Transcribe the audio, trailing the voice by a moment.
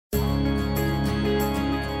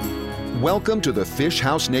Welcome to the Fish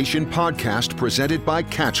House Nation podcast presented by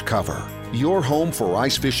Catch Cover, your home for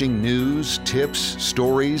ice fishing news, tips,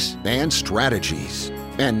 stories, and strategies.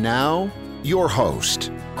 And now, your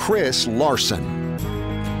host, Chris Larson.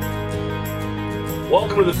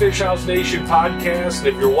 Welcome to the Fish House Nation podcast. And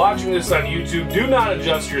if you're watching this on YouTube, do not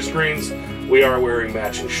adjust your screens. We are wearing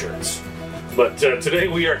matching shirts. But today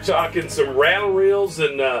we are talking some rattle reels,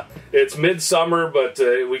 and it's midsummer, but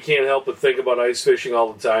we can't help but think about ice fishing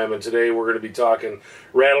all the time. And today we're going to be talking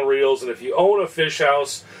rattle reels. And if you own a fish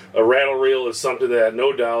house, a rattle reel is something that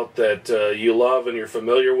no doubt that you love and you're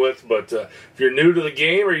familiar with. But if you're new to the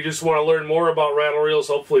game or you just want to learn more about rattle reels,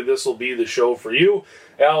 hopefully this will be the show for you.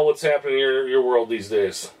 Al, what's happening in your world these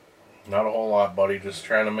days? Not a whole lot, buddy. Just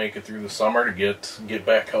trying to make it through the summer to get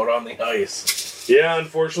back out on the ice. Yeah,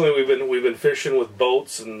 unfortunately, we've been fishing with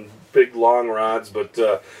boats and big long rods, but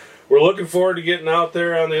we're looking forward to getting out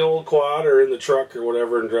there on the old quad or in the truck or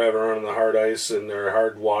whatever and driving around on the hard ice and their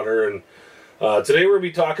hard water. And today we're going to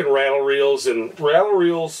be talking rattle reels. And rattle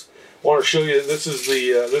reels, I want to show you. This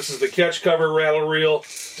is the Catch Cover rattle reel,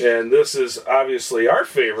 and this is obviously our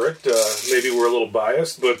favorite. Maybe we're a little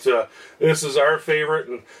biased, but this is our favorite.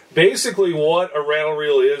 And basically, what a rattle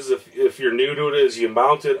reel is, if you're new to it, is you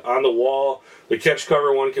mount it on the wall. The Catch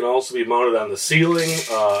Cover one can also be mounted on the ceiling.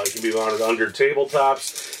 It can be mounted under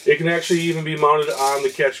tabletops. It can actually even be mounted on the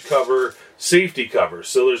Catch Cover safety cover.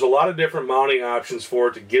 So there's a lot of different mounting options for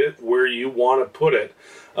it to get it where you want to put it.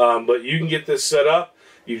 But you can get this set up.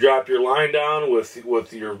 You drop your line down with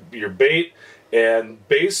your bait, and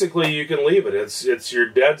basically you can leave it. It's your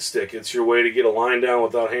dead stick. It's your way to get a line down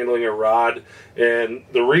without handling a rod. And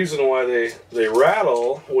the reason why they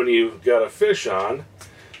rattle when you've got a fish on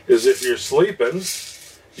is if you're sleeping,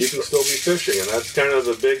 you can still be fishing. And that's kind of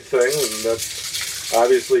the big thing. And that's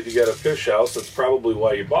obviously, if you got a fish house, that's probably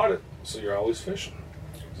why you bought it. So you're always fishing.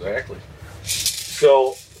 Exactly.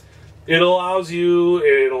 So it allows you,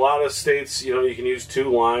 in a lot of states, you can use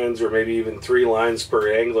 2 lines or maybe even 3 lines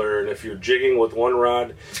per angler. And if you're jigging with one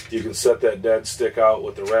rod, you can set that dead stick out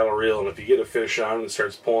with the rattle reel. And if you get a fish on and it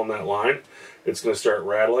starts pulling that line, it's going to start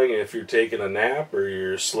rattling. If you're taking a nap or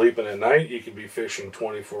you're sleeping at night, you could be fishing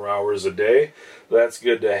 24 hours a day. That's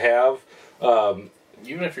good to have.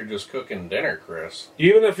 Even if you're just cooking dinner, Chris.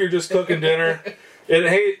 Even if you're just cooking dinner. And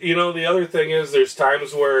hey, the other thing is there's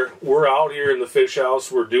times where we're out here in the fish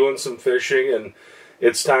house, we're doing some fishing, and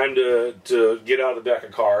it's time to get out a deck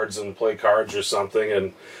of cards and play cards or something.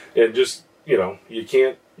 And just, you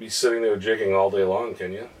can't be sitting there jigging all day long,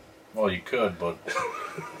 can you? Well, you could, but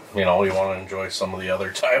you want to enjoy some of the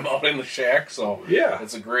other time out in the shack. So yeah,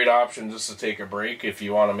 it's a great option just to take a break if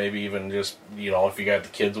you want to maybe even just, if you got the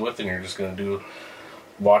kids with and you're just going to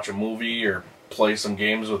watch a movie or play some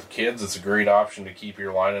games with the kids. It's a great option to keep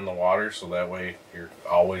your line in the water, so that way you're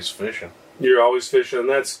always fishing. You're always fishing, and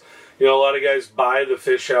that's, a lot of guys buy the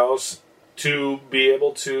fish house to be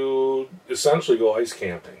able to essentially go ice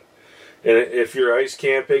camping. And if you're ice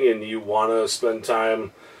camping and you want to spend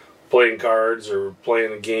time playing cards or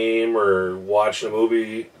playing a game or watching a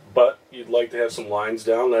movie, but you'd like to have some lines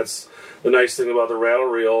down, that's the nice thing about the rattle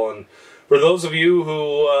reel. And for those of you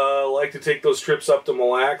who like to take those trips up to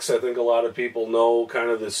Mille Lacs, I think a lot of people know kind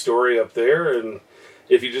of the story up there. And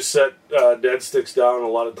if you just set dead sticks down, a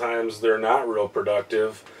lot of times they're not real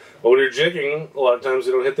productive. But when you're jigging, a lot of times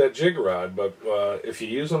they don't hit that jig rod. But if you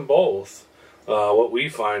use them both, what we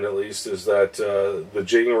find at least is that the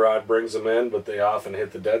jigging rod brings them in, but they often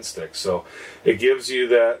hit the dead stick. So it gives you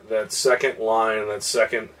that second line, that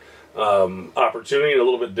second opportunity, and a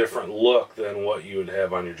little bit different look than what you would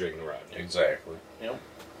have on your jigging rod. Exactly. Yep.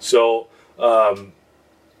 So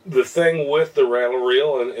the thing with the rattle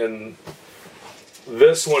reel and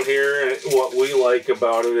this one here, what we like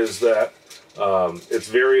about it is that it's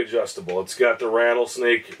very adjustable. It's got the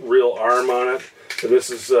rattlesnake reel arm on it. And this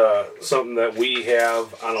is something that we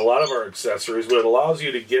have on a lot of our accessories, but it allows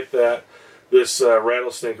you to get this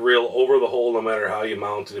rattlesnake reel over the hole no matter how you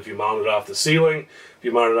mount it. If you mount it off the ceiling, if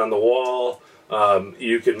you mount it on the wall,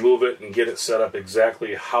 you can move it and get it set up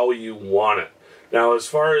exactly how you want it. Now, as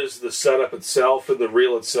far as the setup itself and the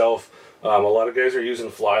reel itself, a lot of guys are using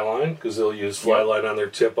fly line because they'll use fly line on their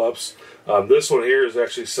tip-ups. This one here is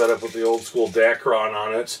actually set up with the old school Dacron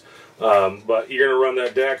on it. But you're going to run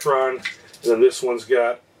that Dacron. And then this one's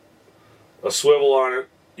got a swivel on it.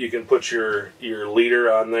 You can put your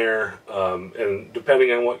leader on there, and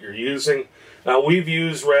depending on what you're using. Now, we've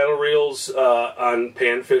used rattle reels on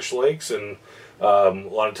panfish lakes, and a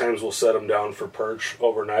lot of times we'll set them down for perch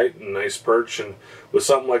overnight, and nice perch. And with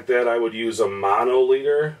something like that, I would use a mono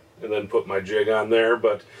leader and then put my jig on there.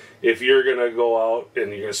 But if you're going to go out and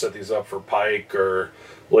you're going to set these up for pike or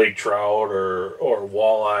lake trout or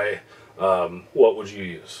walleye, what would you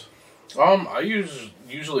use? I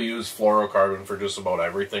usually use fluorocarbon for just about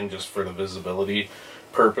everything, just for the visibility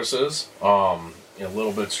purposes. A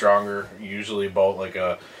little bit stronger, usually about like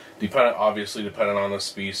depending on the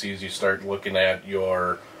species. You start looking at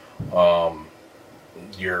your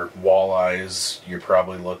walleyes. You're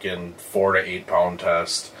probably looking 4 to 8 pound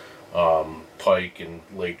test. Pike and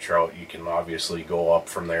lake trout, you can obviously go up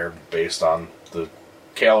from there based on the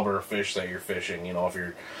caliber of fish that you're fishing. If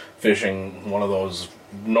you're fishing one of those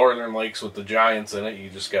northern lakes with the giants in it,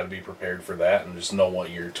 you just got to be prepared for that and just know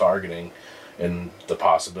what you're targeting and the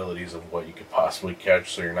possibilities of what you could possibly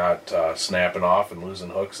catch, so you're not snapping off and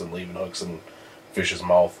losing hooks and leaving hooks in fish's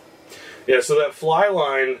mouth. Yeah, so that fly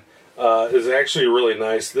line is actually really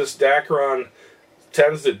nice. This Dacron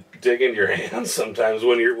tends to dig into your hands sometimes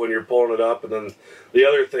when you're pulling it up, and then the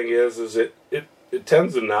other thing is it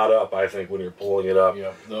tends to knot up, I think, when you're pulling it up.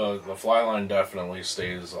 Yeah, the fly line definitely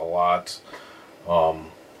stays a lot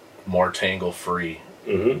more tangle free.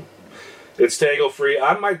 Mm-hmm. It's tangle free.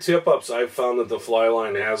 On my tip ups, I've found that the fly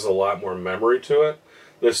line has a lot more memory to it.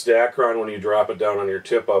 This Dacron, when you drop it down on your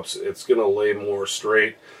tip ups, it's going to lay more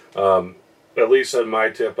straight. At least on my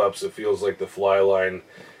tip ups, it feels like the fly line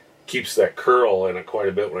keeps that curl in it quite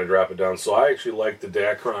a bit when I drop it down. So I actually like the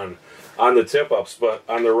Dacron on the tip ups, but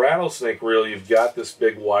on the rattlesnake reel, you've got this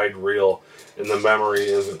big wide reel, and the memory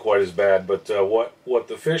isn't quite as bad. But what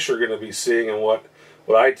the fish are going to be seeing, and what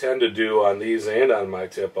I tend to do on these and on my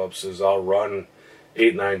tip ups, is I'll run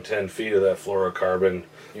 8, 9, 10 feet of that fluorocarbon,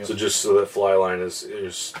 yep. so just so that fly line is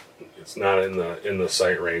it's not in the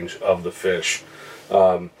sight range of the fish.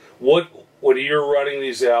 When you're running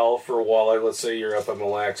these, Al, for walleye, let's say you're up at Mille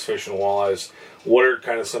Lacs fishing walleyes, what are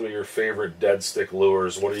kind of some of your favorite dead stick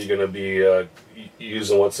lures? What are you going to be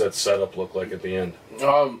using? What's that setup look like at the end?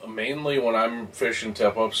 Mainly when I'm fishing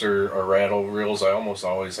tip-ups or rattle reels, I almost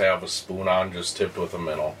always have a spoon on, just tipped with a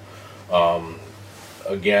minnow.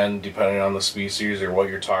 Again, depending on the species or what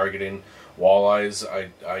you're targeting, walleyes,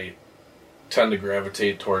 I tend to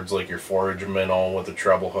gravitate towards like your forage minnow with a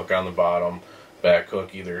treble hook on the bottom. Back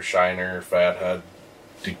hook, either shiner or fathead,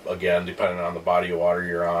 again, depending on the body of water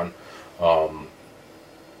you're on.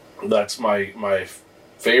 That's my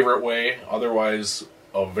favorite way. Otherwise,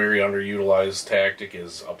 a very underutilized tactic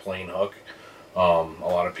is a plain hook. A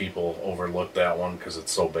lot of people overlook that one because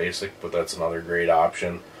it's so basic, but that's another great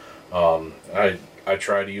option. I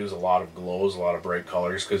try to use a lot of glows, a lot of bright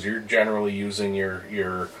colors, because you're generally using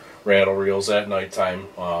your rattle reels at nighttime.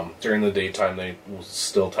 During the daytime, they will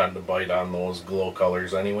still tend to bite on those glow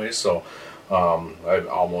colors anyway, so I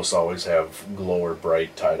almost always have glow or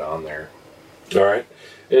bright tied on there. All right.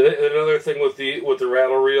 And another thing with the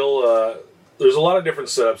rattle reel, there's a lot of different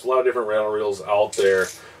setups, a lot of different rattle reels out there.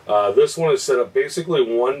 This one is set up basically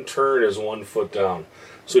one turn is 1 foot down.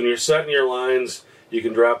 So when you're setting your lines, you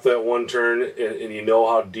can drop that one turn, and you know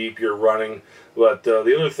how deep you're running. But the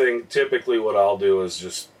other thing, typically, what I'll do is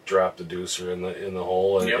just drop the deucer in the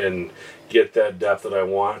hole and get that depth that I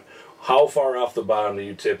want. How far off the bottom do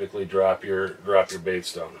you typically drop your bait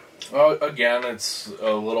stone? Again, it's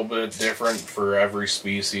a little bit different for every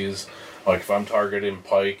species. Like if I'm targeting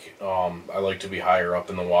pike, I like to be higher up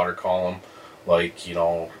in the water column, like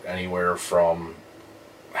anywhere from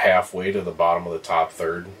halfway to the bottom of the top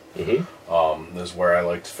third. Mm-hmm. This is where I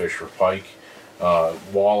like to fish for pike.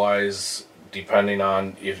 Walleyes, depending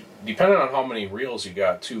on how many reels you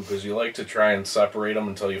got too, because you like to try and separate them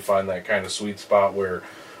until you find that kind of sweet spot where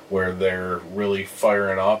they're really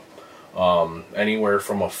firing up. Anywhere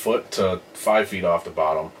from a foot to 5 feet off the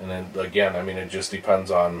bottom. And then again, it just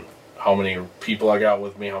depends on how many people I got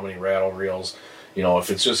with me, how many rattle reels. If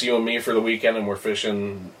it's just you and me for the weekend and we're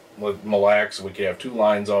fishing with Mille Lacs, we could have 2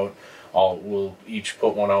 lines out. We'll each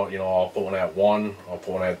put one out. I'll put one at 1, I'll put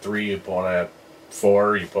one at 3, you put one at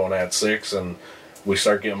 4, you put one at 6, and we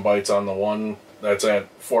start getting bites on the one that's at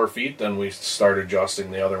 4 feet, then we start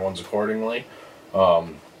adjusting the other ones accordingly.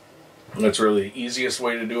 That's really the easiest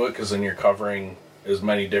way to do it, because then you're covering as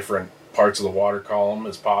many different parts of the water column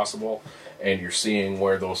as possible, and you're seeing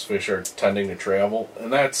where those fish are tending to travel.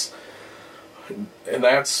 And that's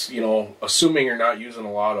assuming you're not using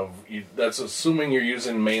that's assuming you're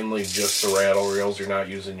using mainly just the rattle reels, you're not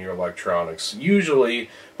using your electronics. Usually,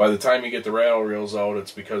 by the time you get the rattle reels out,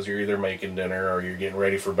 it's because you're either making dinner or you're getting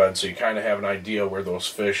ready for bed, so you kind of have an idea where those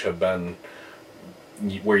fish have been,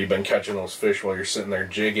 where you've been catching those fish while you're sitting there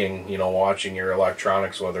jigging, watching your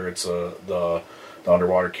electronics, whether it's the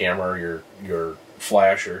underwater camera or your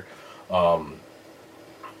flasher.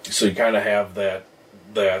 So you kind of have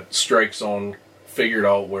that strike zone figured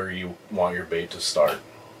out where you want your bait to start.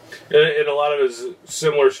 And a lot of it is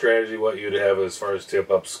similar strategy what you'd have as far as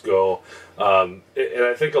tip-ups go. And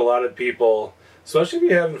I think a lot of people, especially if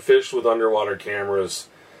you haven't fished with underwater cameras,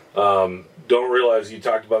 don't realize you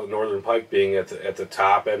talked about the northern pike being at the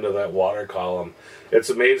top end of that water column. It's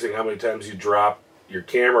amazing how many times you drop your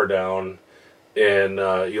camera down and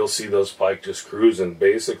you'll see those pike just cruising,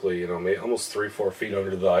 basically, almost 3-4 feet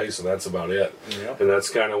under the ice, and that's about it. Yep. And that's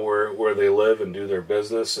kind of where they live and do their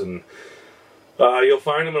business. And you'll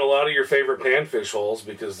find them in a lot of your favorite panfish holes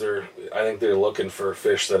because I think they're looking for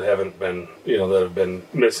fish that haven't been, that have been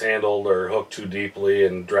mishandled or hooked too deeply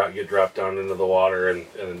and get dropped down into the water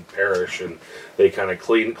and perish, and they kind of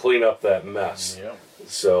clean up that mess. Yeah.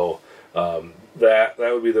 So that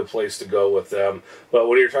would be the place to go with them. But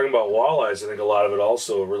when you're talking about walleyes, I think a lot of it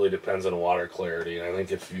also really depends on water clarity. And I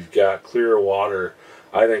think if you've got clearer water,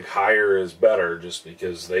 I think higher is better, just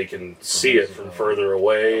because they can see it from further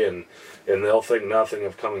away, and they'll think nothing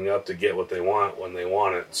of coming up to get what they want when they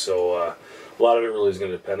want it. So a lot of it really is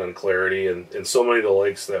going to depend on clarity. And so many of the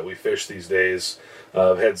lakes that we fish these days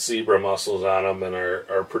have had zebra mussels on them and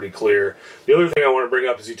are pretty clear. The other thing I want to bring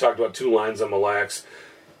up is you talked about 2 lines on Mille Lacs.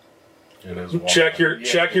 It is check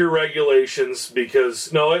your regulations,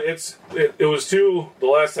 because it was 2 the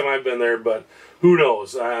last time I've been there, but who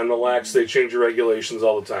knows? On the Lacs, they change your regulations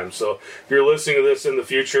all the time. So if you're listening to this in the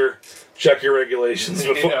future, check your regulations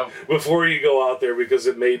before you go out there, because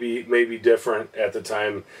it may be different at the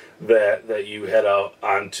time that you head out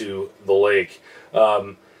onto the lake.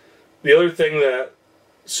 The other thing that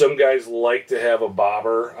some guys like to have a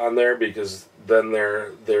bobber on there, because then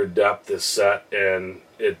their depth is set and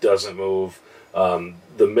it doesn't move.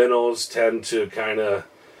 The minnows tend to kind of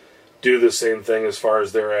do the same thing as far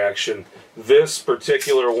as their action. This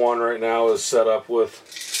particular one right now is set up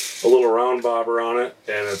with a little round bobber on it,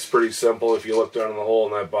 and it's pretty simple. If you look down in the hole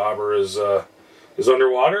and that bobber is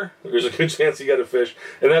underwater, there's a good chance you got a fish.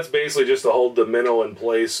 And that's basically just to hold the minnow in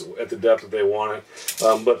place at the depth that they want it.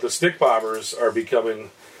 But the stick bobbers are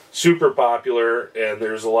becoming super popular, and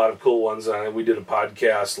there's a lot of cool ones on it. We did a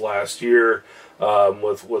podcast last year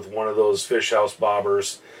with one of those fish house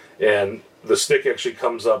bobbers, and the stick actually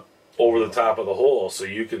comes up over the top of the hole, so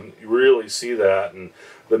you can really see that. And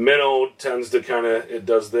the minnow tends to it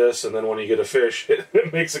does this, and then when you get a fish,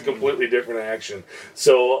 it makes a completely different action.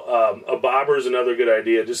 So a bobber is another good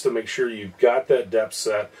idea, just to make sure you've got that depth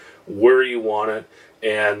set where you want it,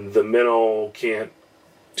 and the minnow can't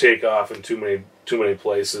take off in too many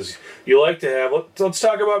places. You like to have. Let's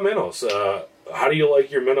talk about minnows. How do you like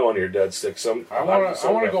your minnow on your dead stick? I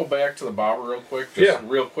want to go back to the bobber real quick.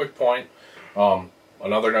 Real quick point.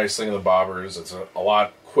 Another nice thing of the bobber is it's a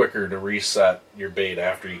lot quicker to reset your bait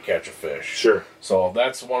after you catch a fish. Sure. So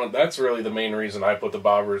that's really the main reason I put the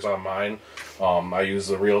bobbers on mine. I use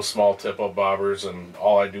the real small tip-up bobbers, and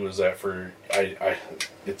all I do is that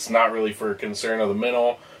it's not really for concern of the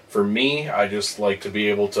minnow. For me, I just like to be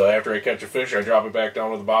able to, after I catch a fish, I drop it back down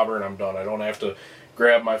with the bobber and I'm done. I don't have to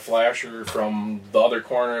grab my flasher from the other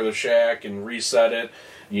corner of the shack and reset it.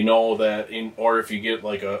 You know that, or if you get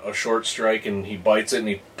like a short strike and he bites it and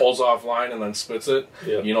he pulls off line and then spits it,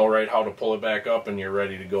 you know right how to pull it back up and you're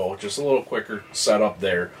ready to go. Just a little quicker setup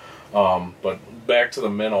there. But back to the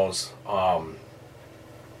minnows.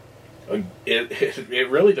 It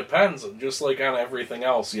really depends, just like on everything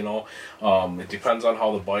else, It depends on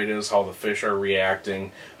how the bite is, how the fish are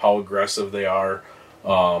reacting, how aggressive they are.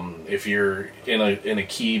 If you're in a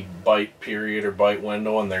key bite period or bite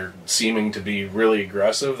window and they're seeming to be really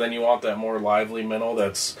aggressive, then you want that more lively minnow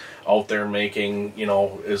that's out there making,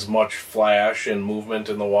 as much flash and movement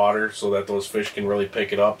in the water so that those fish can really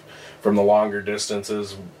pick it up from the longer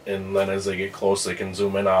distances, and then as they get close they can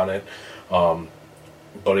zoom in on it.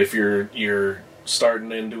 But if you're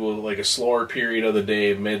starting into a slower period of the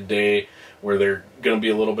day, midday, where they're going to be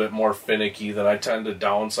a little bit more finicky, then I tend to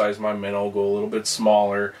downsize my minnow, go a little bit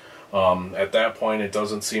smaller. At that point, it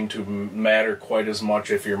doesn't seem to matter quite as much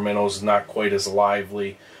if your minnow's not quite as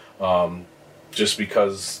lively, just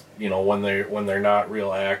because when they're not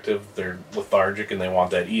real active, they're lethargic and they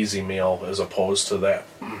want that easy meal, as opposed to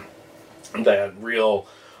that real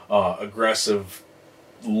aggressive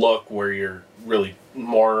look where you're really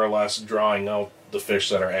more or less drawing out the fish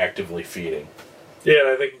that are actively feeding. Yeah, and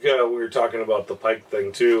I think we were talking about the pike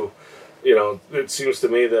thing too. It seems to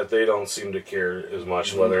me that they don't seem to care as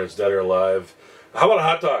much whether it's dead or alive. How about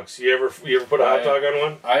hot dogs? You ever put a hot dog on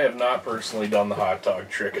one? I have not personally done the hot dog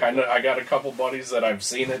trick. I got a couple buddies that I've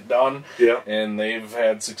seen it done, and they've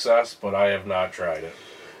had success, but I have not tried it.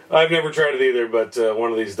 I've never tried it either, but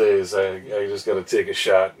one of these days I just got to take a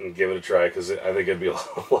shot and give it a try, because I think it'd be a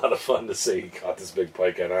lot of fun to say you caught this big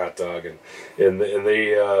pike on a hot dog, and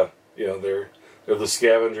they they're the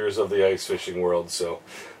scavengers of the ice fishing world, so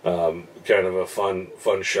kind of a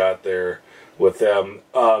fun shot there with them.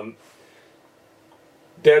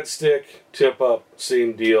 Dead stick, tip up,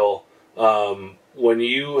 same deal. When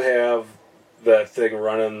you have that thing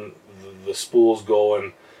running, the spool's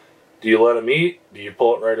going, do you let them eat? Do you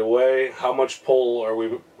pull it right away? How much pull are we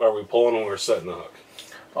pulling when we're setting the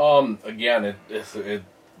hook? Again,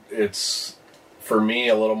 it's for me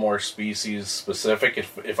a little more species specific.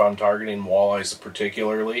 If I'm targeting walleyes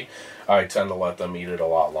particularly, I tend to let them eat it a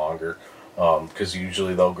lot longer, because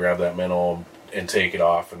usually they'll grab that minnow and take it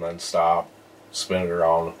off and then stop, spin it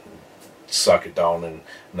around, suck it down, and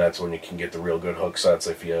that's when you can get the real good hook sets.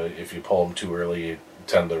 If you pull them too early, you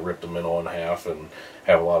tend to rip the minnow in half and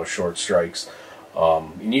have a lot of short strikes.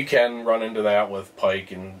 And you can run into that with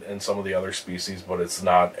pike and some of the other species, but it's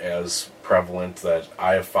not as prevalent that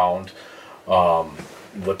I have found.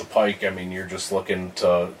 With the pike, I mean, you're just looking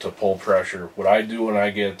to pull pressure. What I do when I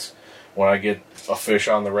get a fish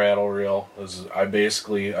on the rattle reel is I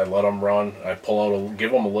let them run. I pull out,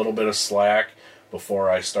 give them a little bit of slack before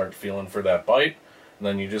I start feeling for that bite, and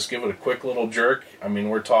then you just give it a quick little jerk. I mean,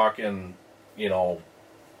 we're talking,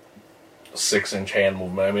 6-inch hand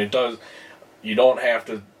movement. I mean, you don't have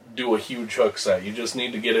to do a huge hook set. You just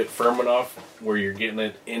need to get it firm enough where you're getting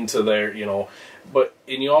it into there, and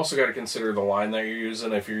you also got to consider the line that you're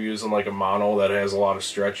using. If you're using like a mono that has a lot of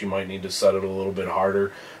stretch, you might need to set it a little bit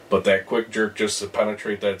harder, but that quick jerk just to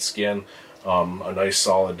penetrate that skin, a nice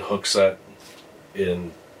solid hook set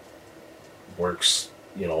works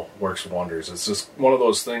wonders. It's just one of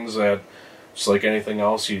those things that, just like anything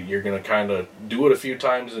else, you're going to kind of do it a few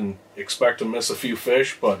times and expect to miss a few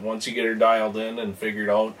fish, but once you get her dialed in and figured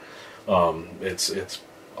out, it's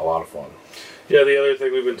a lot of fun. Yeah, the other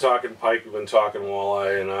thing, we've been talking pike, we've been talking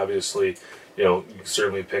walleye, and obviously, you can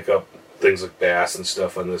certainly pick up things like bass and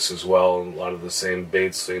stuff on this as well, and a lot of the same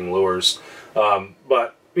baits, same lures.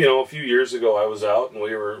 But a few years ago I was out and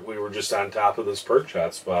we were just on top of this perch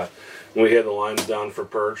hot spot, and we had the lines down for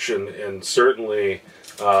perch, and certainly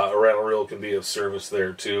a rattle reel can be of service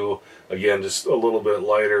there too. Again, just a little bit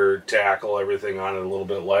lighter tackle, everything on it a little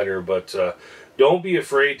bit lighter, but don't be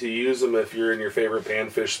afraid to use them if you're in your favorite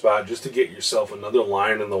panfish spot, just to get yourself another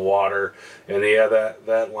line in the water. And yeah,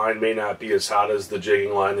 that line may not be as hot as the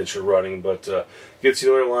jigging line that you're running, but gets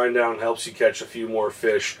you another line down, helps you catch a few more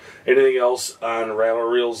fish. Anything else on rattle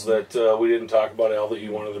reels that we didn't talk about, Al, that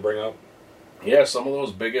you wanted to bring up? Yeah, some of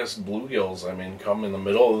those biggest bluegills, come in the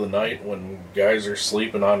middle of the night when guys are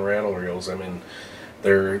sleeping on rattle reels.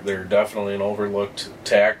 They're definitely an overlooked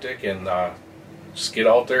tactic, and just get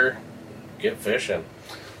out there, get fishing.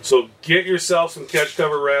 So get yourself some Catch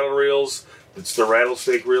Cover rattle reels. It's the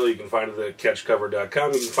rattlesnake reel. You can find it at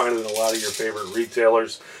catchcover.com. You can find it in a lot of your favorite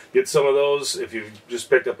retailers. Get some of those if you've just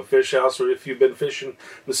picked up a fish house, or if you've been fishing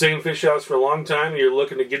the same fish house for a long time and you're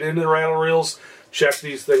looking to get into the rattle reels. Check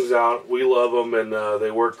these things out. We love them, and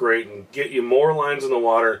they work great and get you more lines in the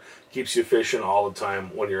water, keeps you fishing all the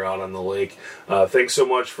time when you're out on the lake. Thanks so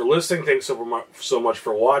much for listening. Thanks so much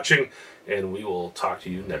for watching, and we will talk to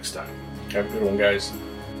you next time. Have a good one, guys.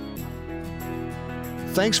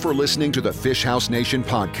 Thanks for listening to the Fish House Nation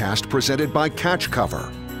podcast presented by Catch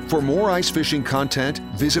Cover. For more ice fishing content,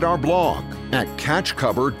 visit our blog at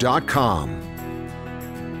catchcover.com.